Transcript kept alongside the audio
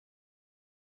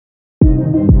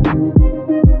Hi,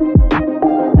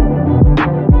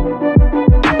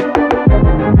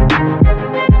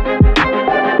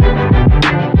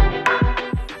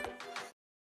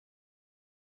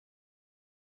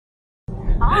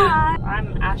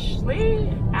 I'm Ashley.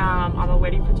 I'm a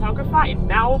wedding photographer in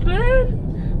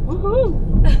Melbourne.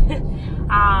 Woohoo!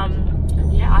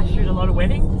 Yeah, I shoot a lot of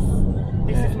weddings.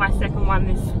 This is my second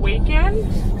one this weekend.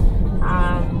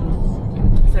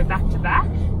 So back to back.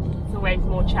 It's always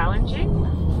more challenging.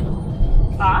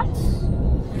 But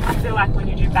I feel like when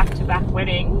you do back to back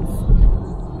weddings,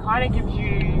 it kind of gives you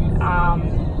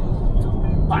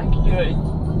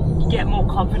you get more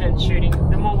confidence shooting.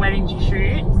 The more weddings you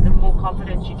shoot, the more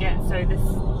confidence you get. So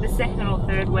the second or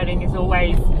third wedding is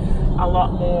always a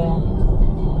lot more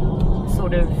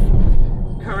sort of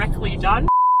correctly done.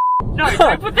 No,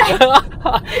 don't put that.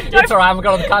 It's alright, I'm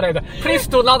gonna cut it. Please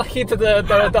do not hit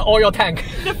the oil tank.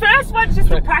 The first one's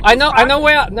just a practice. I know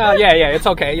where. No, yeah, it's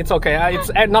okay. It's okay. It's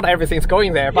not everything's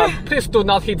going there, but please do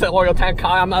not hit the oil tank.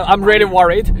 I'm really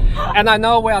worried, and I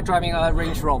know we are driving a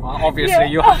Range Rover. Obviously,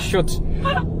 you should.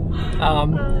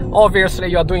 Obviously,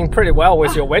 you are doing pretty well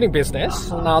with your wedding business.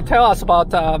 Now, tell us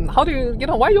about how do you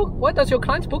know why does your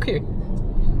clients book you?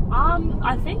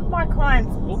 I think my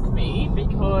clients book me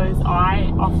because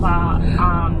I offer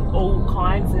all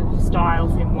kinds of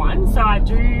styles in one. So I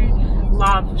do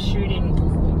love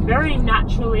shooting very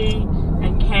naturally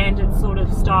and candid sort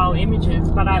of style images,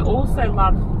 but I also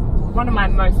love, one of my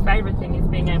most favorite things is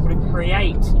being able to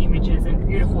create images and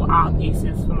beautiful art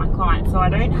pieces for my clients. So I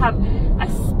don't have a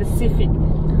specific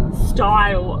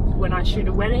style when I shoot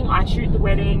a wedding. I shoot the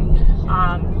wedding,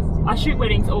 I shoot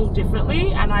weddings all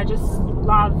differently, and I just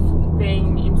love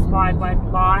being inspired by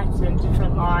light and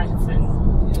different lights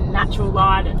and natural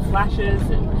light and flashes,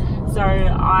 and so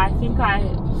I think I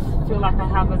feel like I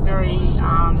have a very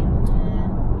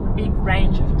big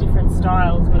range of different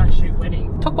styles when I shoot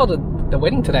weddings. Talk about the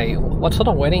wedding today. What sort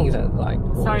of wedding is it like?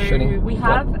 So we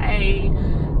have a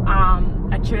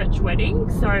church wedding.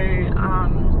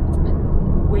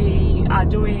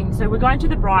 We're going to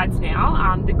the brides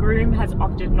now. The groom has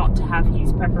opted not to have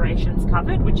his preparations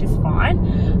covered, which is fine.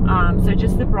 So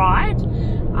just the bride.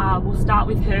 We'll start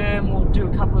with her and we'll do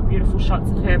a couple of beautiful shots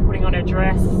of her putting on her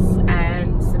dress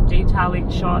and some detailing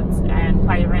shots and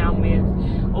play around with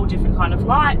all different kind of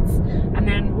lights. And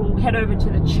then we'll head over to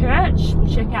the church. We'll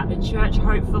check out the church.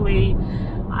 Hopefully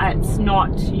it's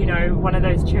not, you know, one of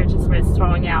those churches where it's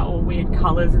throwing out all weird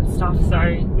colours and stuff,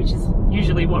 so which is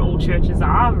usually what all churches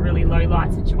are, really low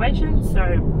light situations.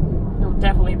 So we'll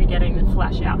definitely be getting the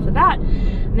flash out for that.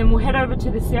 And then we'll head over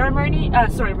to the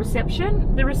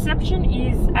reception. The reception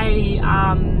is a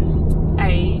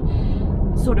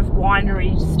sort of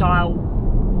winery style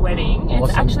wedding. Awesome.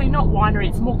 It's actually not winery,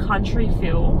 it's more country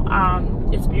feel.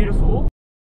 It's beautiful.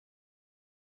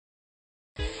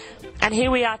 And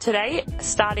here we are today,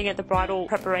 starting at the bridal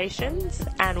preparations,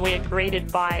 and we are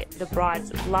greeted by the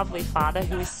bride's lovely father,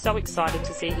 who is so excited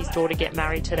to see his daughter get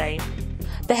married today.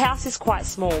 The house is quite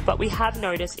small, but we have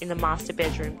noticed in the master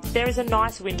bedroom there is a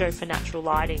nice window for natural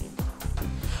lighting.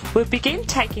 We'll begin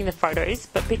taking the photos,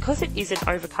 but because it is an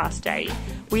overcast day,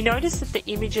 we noticed that the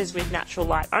images with natural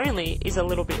light only is a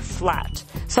little bit flat.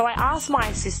 So I asked my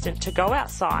assistant to go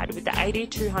outside with the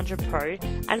AD200 Pro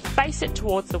and face it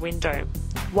towards the window.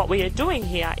 What we are doing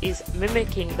here is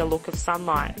mimicking the look of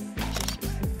sunlight.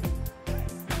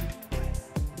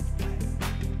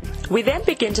 We then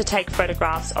begin to take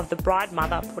photographs of the bride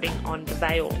mother putting on the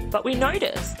veil, but we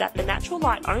notice that the natural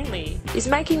light only is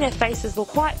making their faces look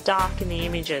quite dark in the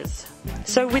images.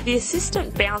 So with the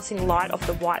assistant bouncing light off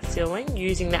the white ceiling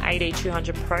using the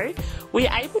AD200 Pro, we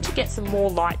are able to get some more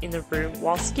light in the room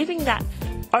whilst giving that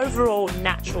overall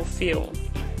natural feel.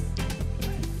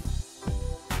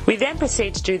 We then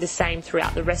proceed to do the same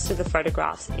throughout the rest of the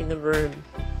photographs in the room.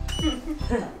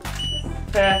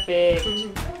 Perfect.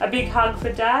 A big hug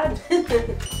for Dad.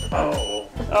 Oh.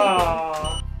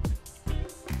 Oh.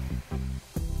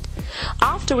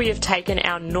 After we have taken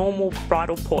our normal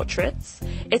bridal portraits,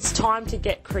 it's time to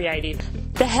get creative.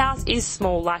 The house is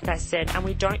small, like I said, and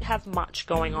we don't have much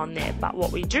going on there, but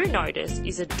what we do notice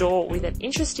is a door with an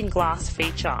interesting glass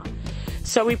feature.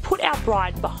 So we put our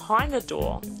bride behind the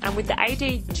door, and with the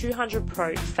AD200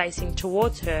 Pro facing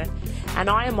towards her, and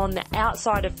I am on the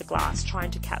outside of the glass trying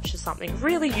to capture something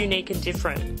really unique and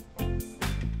different.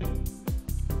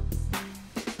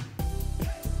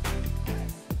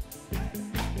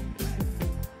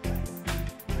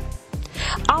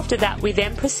 After that, we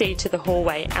then proceed to the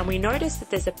hallway, and we notice that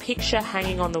there's a picture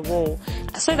hanging on the wall.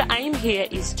 So the aim here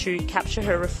is to capture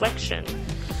her reflection.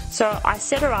 So I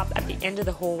set her up at the end of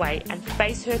the hallway and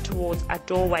face her towards a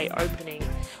doorway opening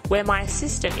where my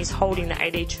assistant is holding the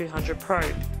AD200 Pro.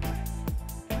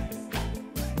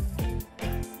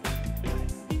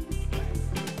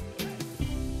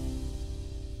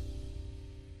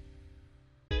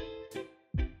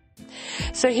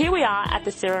 So here we are at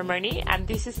the ceremony, and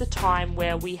this is the time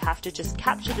where we have to just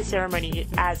capture the ceremony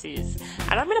as is.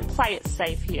 And I'm going to play it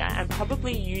safe here and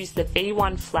probably use the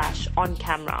V1 flash on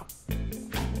camera.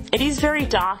 It is very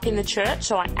dark in the church,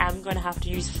 so I am going to have to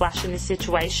use flash in this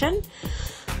situation.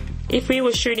 If we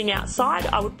were shooting outside,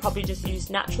 I would probably just use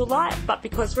natural light, but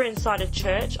because we're inside a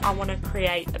church, I want to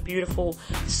create a beautiful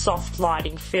soft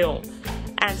lighting feel.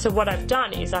 And so what I've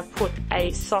done is I've put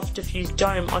a soft diffused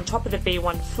dome on top of the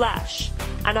V1 flash,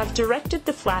 and I've directed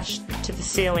the flash to the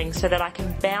ceiling so that I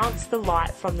can bounce the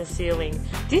light from the ceiling.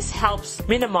 This helps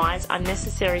minimize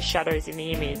unnecessary shadows in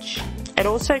the image. It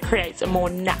also creates a more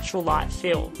natural light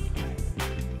feel.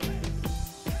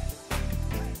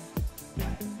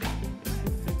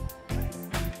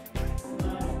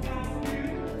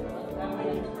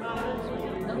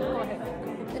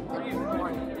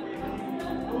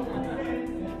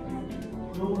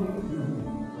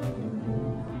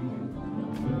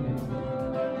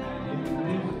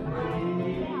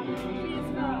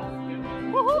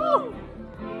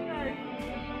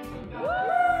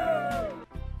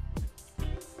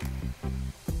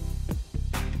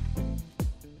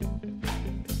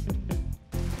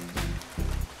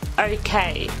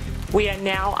 Okay, we are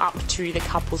now up to the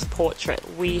couple's portrait.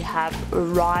 We have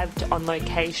arrived on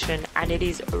location and it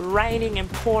is raining and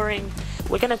pouring.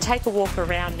 We're going to take a walk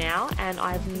around now, and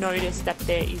I've noticed that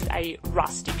there is a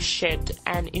rustic shed,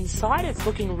 and inside it's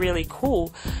looking really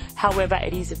cool. However,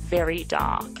 it is very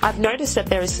dark. I've noticed that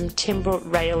there is some timber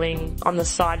railing on the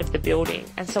side of the building,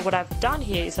 and so what I've done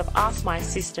here is I've asked my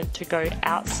assistant to go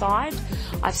outside.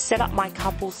 I've set up my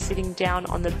couple sitting down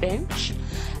on the bench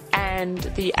and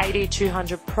the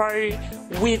AD200 Pro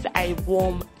with a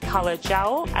warm colour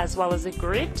gel as well as a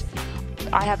grid.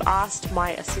 I have asked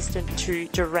my assistant to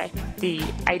direct the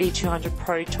AD200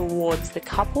 Pro towards the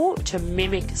couple to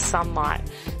mimic sunlight.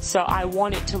 So I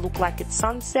want it to look like it's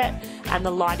sunset and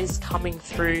the light is coming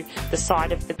through the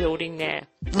side of the building there.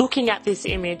 Looking at this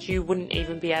image, you wouldn't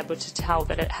even be able to tell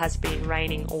that it has been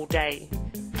raining all day.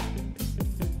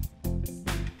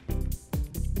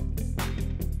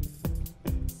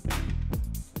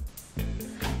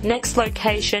 Next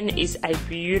location is a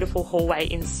beautiful hallway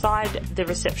inside the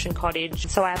reception cottage.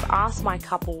 So I have asked my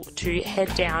couple to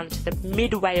head down to the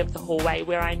midway of the hallway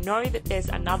where I know that there's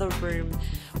another room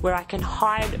where I can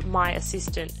hide my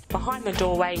assistant behind the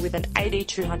doorway with an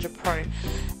AD200 Pro.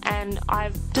 And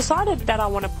I've decided that I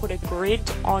want to put a grid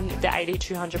on the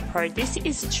AD200 Pro. This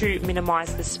is to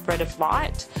minimize the spread of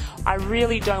light. I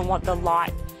really don't want the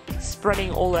light spreading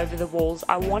all over the walls.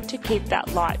 I want to keep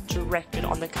that light directed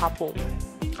on the couple.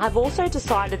 I've also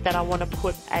decided that I want to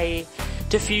put a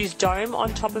diffused dome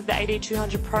on top of the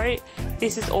AD200 Pro.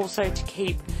 This is also to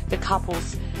keep the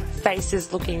couple's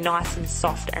faces looking nice and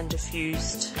soft and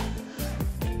diffused.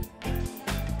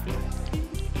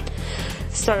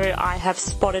 So I have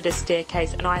spotted a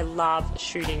staircase, and I love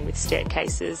shooting with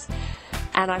staircases.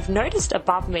 And I've noticed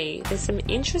above me there's some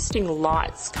interesting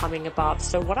lights coming above.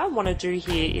 So what I want to do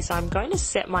here is I'm going to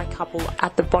set my couple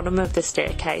at the bottom of the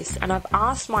staircase, and I've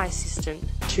asked my assistant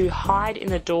to hide in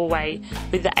the doorway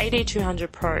with the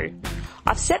AD200 Pro.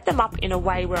 I've set them up in a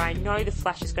way where I know the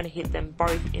flash is going to hit them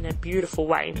both in a beautiful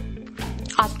way.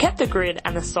 I've kept the grid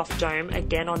and the soft dome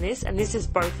again on this, and this is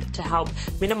both to help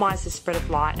minimize the spread of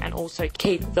light and also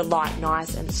keep the light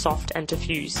nice and soft and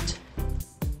diffused.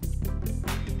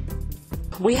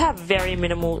 We have very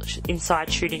minimal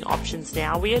inside shooting options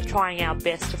now. We are trying our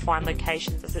best to find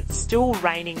locations as it's still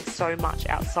raining so much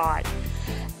outside.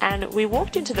 And we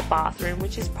walked into the bathroom,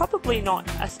 which is probably not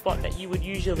a spot that you would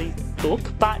usually look,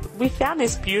 but we found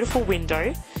this beautiful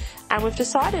window, and we've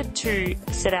decided to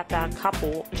set up our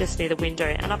couple just near the window.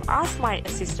 And I've asked my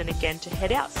assistant again to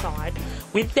head outside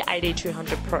with the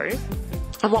AD200 Pro.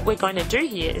 And what we're going to do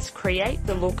here is create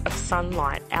the look of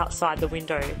sunlight outside the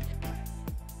window.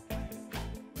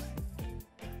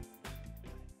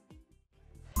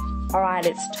 Alright,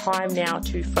 it's time now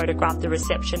to photograph the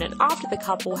reception, and after the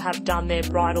couple have done their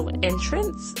bridal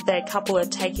entrance, their couple are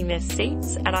taking their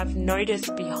seats, and I've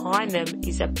noticed behind them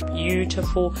is a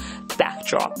beautiful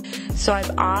backdrop. So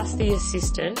I've asked the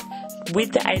assistant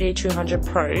with the AD200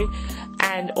 Pro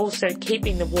and also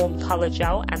keeping the warm colour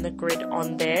gel and the grid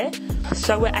on there,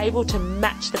 so we're able to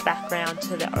match the background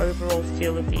to the overall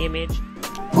feel of the image.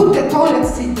 Put the toilet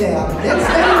seat there, that's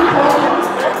very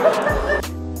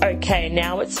important. Okay,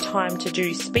 now it's time to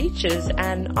do speeches,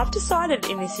 and I've decided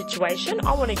in this situation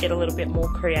I want to get a little bit more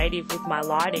creative with my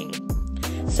lighting.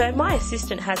 So my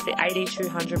assistant has the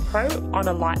AD200 Pro on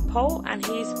a light pole, and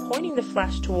he's pointing the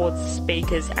flash towards the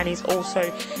speakers, and he's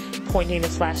also pointing the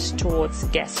flash towards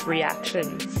guest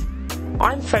reactions.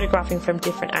 I'm photographing from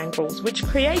different angles, which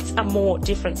creates a more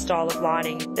different style of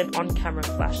lighting than on-camera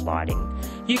flash lighting.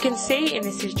 You can see in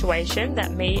this situation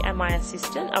that me and my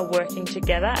assistant are working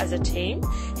together as a team.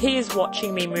 He is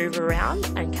watching me move around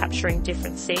and capturing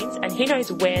different scenes, and he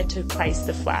knows where to place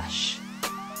the flash.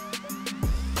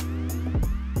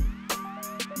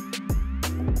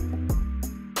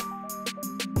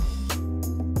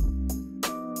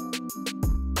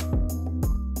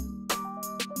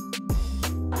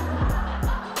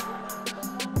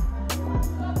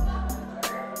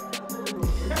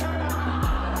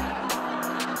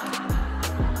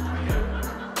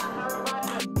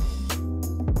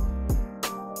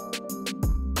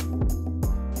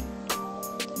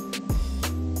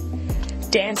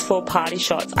 Dance floor party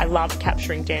shots. I love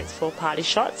capturing dance floor party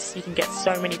shots. You can get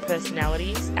so many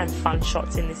personalities and fun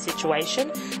shots in this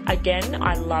situation. Again,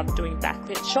 I love doing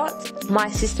backlit shots. My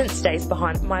assistant stays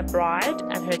behind my bride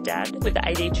and her dad with the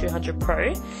AD200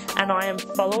 Pro, and I am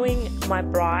following my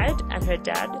bride and her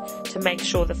dad to make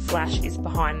sure the flash is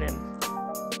behind them.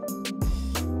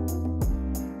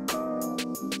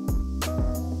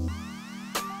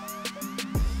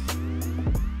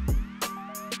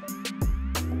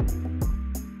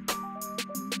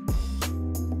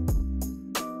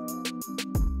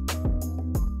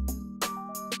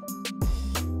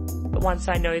 Once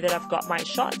I know that I've got my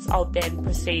shots, I'll then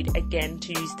proceed again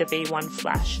to use the V1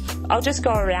 flash. I'll just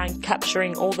go around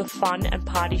capturing all the fun and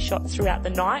party shots throughout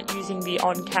the night using the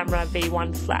on-camera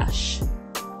V1 flash.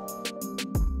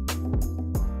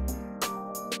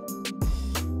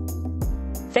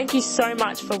 Thank you so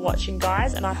much for watching,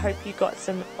 guys, and I hope you got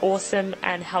some awesome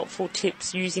and helpful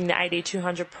tips using the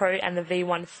AD200 Pro and the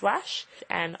V1 flash,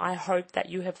 and I hope that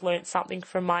you have learnt something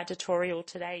from my tutorial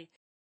today.